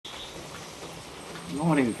Good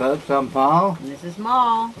morning, folks. I'm Paul. And this is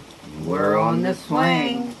Ma. We're on the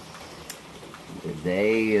swing.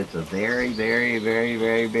 Today is a very, very, very,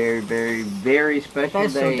 very, very, very, very special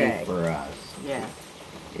day for us. Yeah.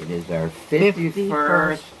 It is our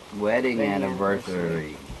 51st wedding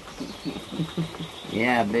anniversary.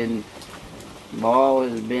 Yeah, Ma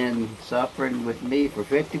has been suffering with me for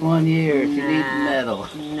 51 years. She needs a medal.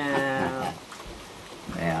 No.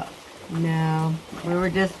 Yeah. No. We were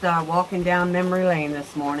just walking down memory lane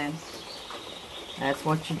this morning. That's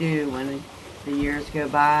what you do when the years go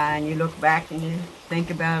by and you look back and you think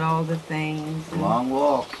about all the things. Long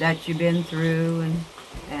walk. That you've been through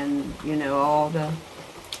and you know, all the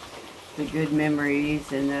good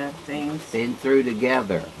memories and the things. Been through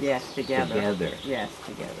together. Yes, together. Together. Yes,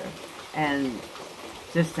 together. And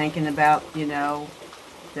just thinking about, you know,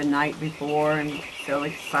 the night before and so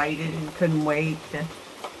excited and couldn't wait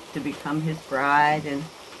to become his bride, and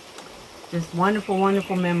just wonderful,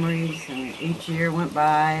 wonderful memories. And each year went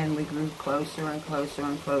by and we grew closer and closer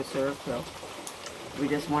and closer. So we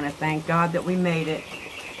just want to thank God that we made it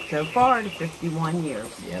so far to 51 years.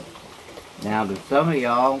 Yep. Now, to some of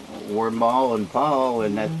y'all, we're Ma and Paul,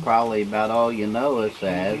 and that's probably about all you know us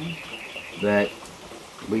as. But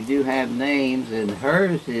we do have names, and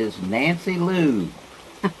hers is Nancy Lou.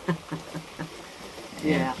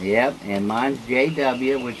 Yeah. Yep, and mine's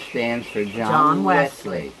JW, which stands for John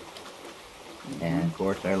Wesley. And of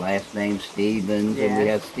course, our last name's Stevens, and we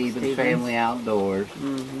have Stevens Family Outdoors.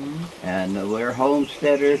 And we're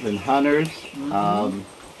homesteaders and hunters.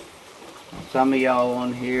 Some of y'all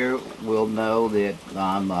on here will know that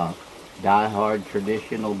I'm a die-hard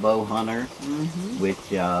traditional bow hunter,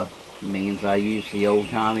 which means I use the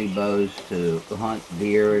old-timey bows to hunt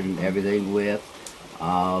deer and everything with.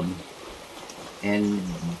 And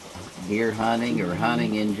deer hunting or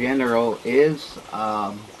hunting in general is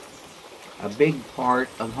a big part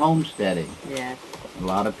of homesteading. Yes. A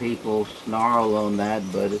lot of people snarl on that,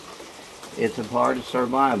 but it's a part of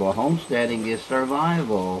survival. Homesteading is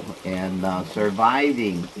survival and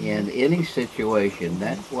surviving in any situation.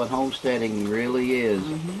 That's what homesteading really is.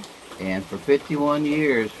 And for 51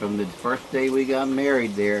 years, from the first day we got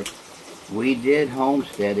married there, we did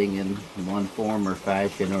homesteading in one form or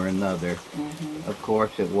fashion or another. Of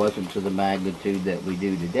course, it wasn't to the magnitude that we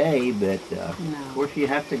do today, but of course you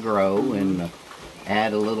have to grow and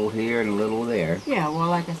add a little here and a little there. Yeah, well,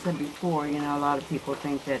 like I said before, you know, a lot of people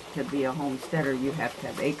think that to be a homesteader you have to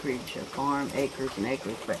have acreage, a farm, acres and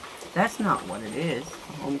acres, but that's not what it is.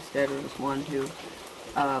 A homesteader is one who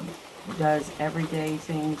does everyday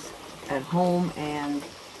things at home, and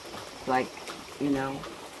like, you know,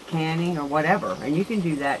 canning or whatever, and you can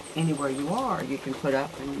do that anywhere you are. You can put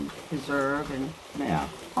up and preserve, and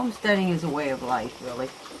homesteading is a way of life, really.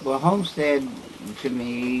 Well, homestead to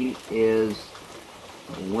me is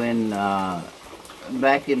when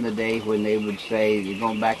back in the day when they would say you're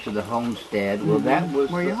going back to the homestead. Well, that was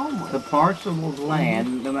the parcel of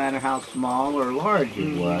land, no matter how small or large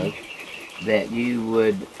it was, that you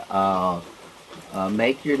would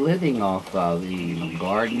make your living off of. The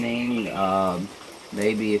gardening,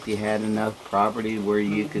 maybe if you had enough property where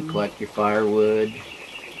you could collect your firewood,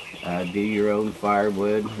 do your own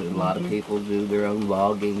firewood. A lot of people do their own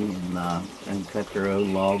logging and cut their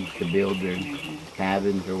own logs to build their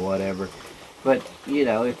cabins or whatever. But, you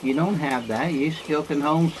know, if you don't have that, you still can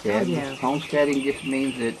homestead. Homesteading just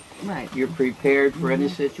means that you're prepared for any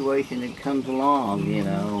situation that comes along, you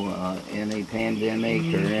know, any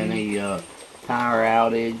pandemic or any power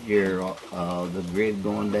outage or the grid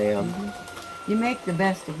going down. You make the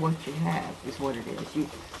best of what you have, is what it is.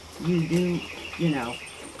 You do, you know,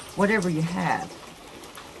 whatever you have.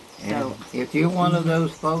 And if you're one of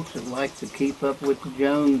those folks that like to keep up with the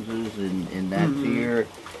Joneses, and that's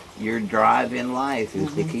your drive in life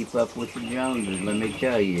is to keep up with the Joneses, let me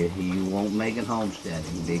tell you, you won't make it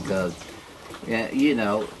homesteading, because, you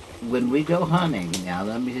know, when we go hunting, now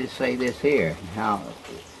let me just say this here,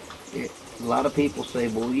 a lot of people say,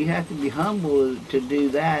 well, you have to be humble to do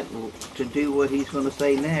that, to do what he's going to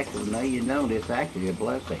say next. Well, no, you don't. It's actually a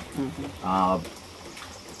blessing.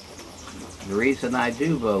 The reason I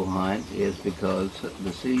do bow hunt is because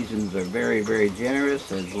the seasons are very, very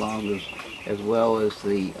generous, as well as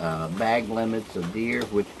the bag limits of deer,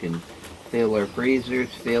 which can fill our freezers,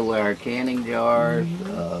 fill our canning jars,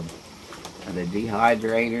 the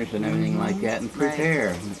dehydrators and everything like that, and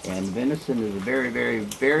prepare. And venison is a very, very,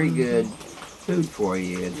 very good food for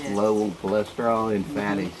you. It's low in cholesterol and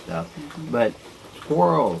fatty stuff. But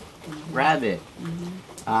squirrel, rabbit,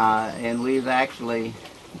 and we've actually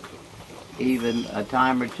even a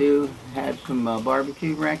time or two had some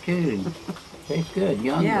barbecue raccoon. Tastes good.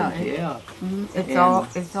 Young Yeah, ones, yeah. It's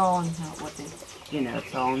all in what they,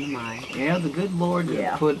 it's all in the mind. Yeah, the good Lord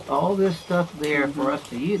Yeah. put all this stuff there for us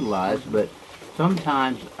to utilize, but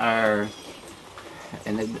sometimes I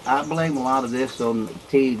blame a lot of this on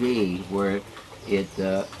TV, where it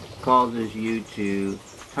causes you to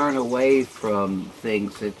turn away from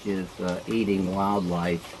things such as eating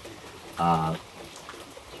wildlife. Uh,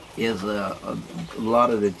 is a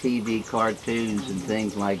lot of the TV cartoons and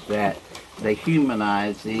things like that. They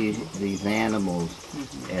humanize these animals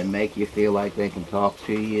and make you feel like they can talk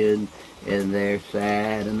to you and they're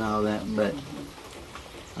sad and all that. But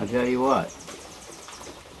I'll tell you what,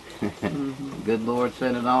 good Lord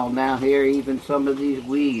sent it all. Now here, even some of these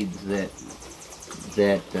weeds that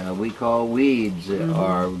we call weeds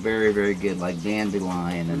are very, very good, like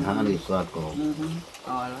dandelion and honeysuckle.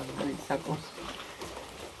 Oh, I love honeysuckles.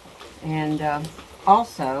 And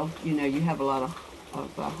also, you have a lot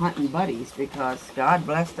of hunting buddies, because God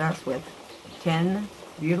blessed us with 10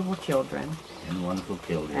 beautiful children. And wonderful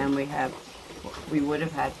children. And we would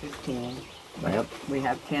have had 15. But Yep. we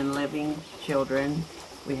have 10 living children.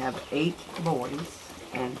 We have 8 boys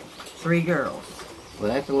and 3 girls.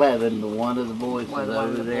 Well, that's 11, but one of the boys is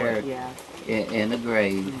over there in the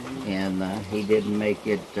grave, and he didn't make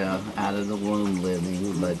it out of the womb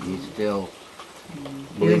living, but he's still,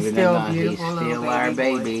 believe it or not, he's still our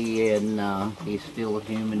baby, and he's still a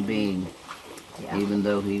human being, even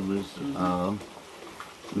though he was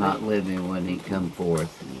not living when he come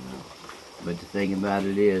forth. But the thing about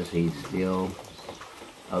it is, he's still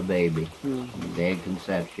a baby, dead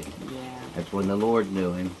conception. That's when the Lord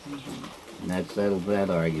knew him. And that settles that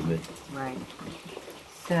argument. Right.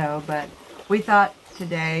 So, but we thought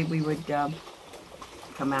today we would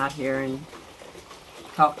come out here and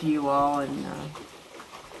talk to you all, and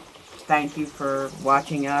thank you for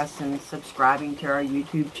watching us and subscribing to our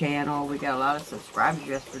YouTube channel. We got a lot of subscribers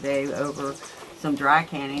yesterday over some dry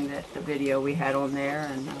canning, the video we had on there,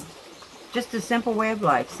 and just a simple way of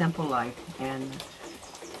life, simple life. And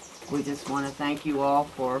we just want to thank you all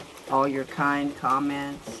for all your kind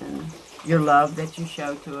comments and your love that you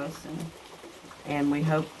show to us, and we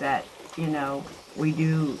hope that we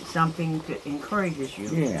do something that encourages you.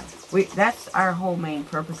 Yeah. That's our whole main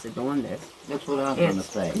purpose of doing this. That's what I was going to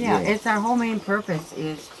say. Yeah, it's our whole main purpose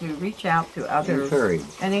is to reach out to others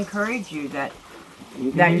and encourage you that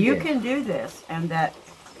you can do this, and that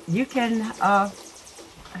you can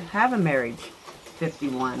have a marriage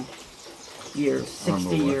 51 years,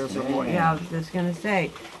 60 years or more. Yeah, I was just going to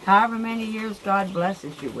say, however many years God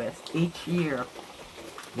blesses you with each year,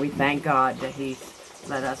 we thank God that He's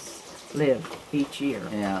let us live each year.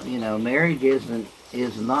 Yeah, marriage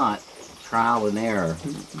is not trial and error.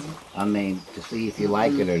 I mean, to see if you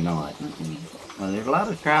like it or not. Well, there's a lot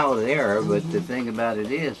of trial and error, but the thing about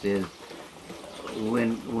it is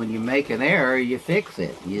when you make an error, you fix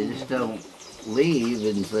it. You just don't leave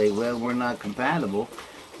and say, well, we're not compatible.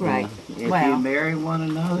 Right. If you marry one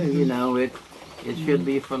another, it should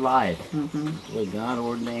be for life. Well, God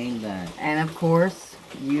ordained that. And of course,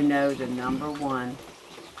 the number one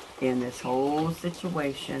in this whole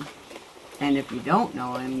situation. And if you don't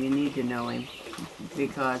know Him, you need to know Him,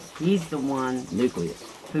 because He's the one nucleus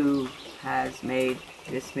who has made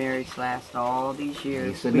this marriage last all these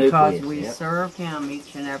years, because we serve Him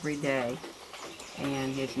each and every day.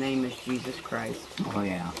 And His name is Jesus Christ. Oh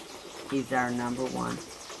yeah. He's our number one.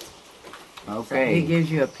 Okay. So He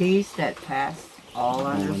gives you a peace that passes all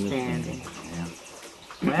understanding. Yeah.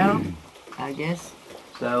 Well, I guess.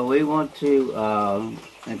 So we want to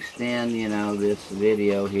extend, this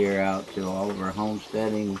video here out to all of our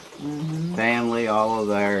homesteading family, all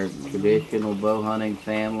of our traditional bow hunting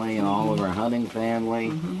family, and all of our hunting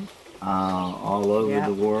family, all over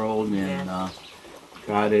the world, and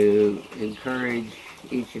try to encourage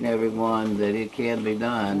each and every one that it can be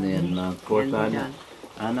done. And of course,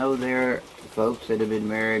 I know there are folks that have been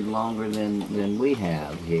married longer than we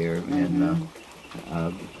have here, and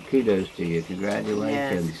kudos to you.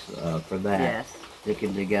 Congratulations for that. Yes.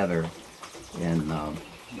 Sticking together. And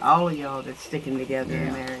all of y'all that's sticking together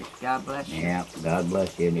in marriage, God bless you. Yeah, God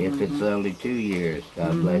bless you. And if it's only 2 years,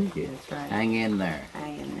 God bless you. That's right. Hang in there.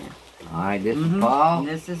 Hang in there. All right, this is Paul. And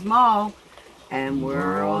this is Maul. And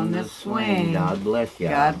we're on the swing. God bless you.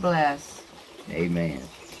 God bless. Amen.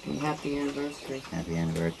 And happy anniversary. Happy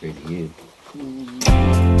anniversary to you.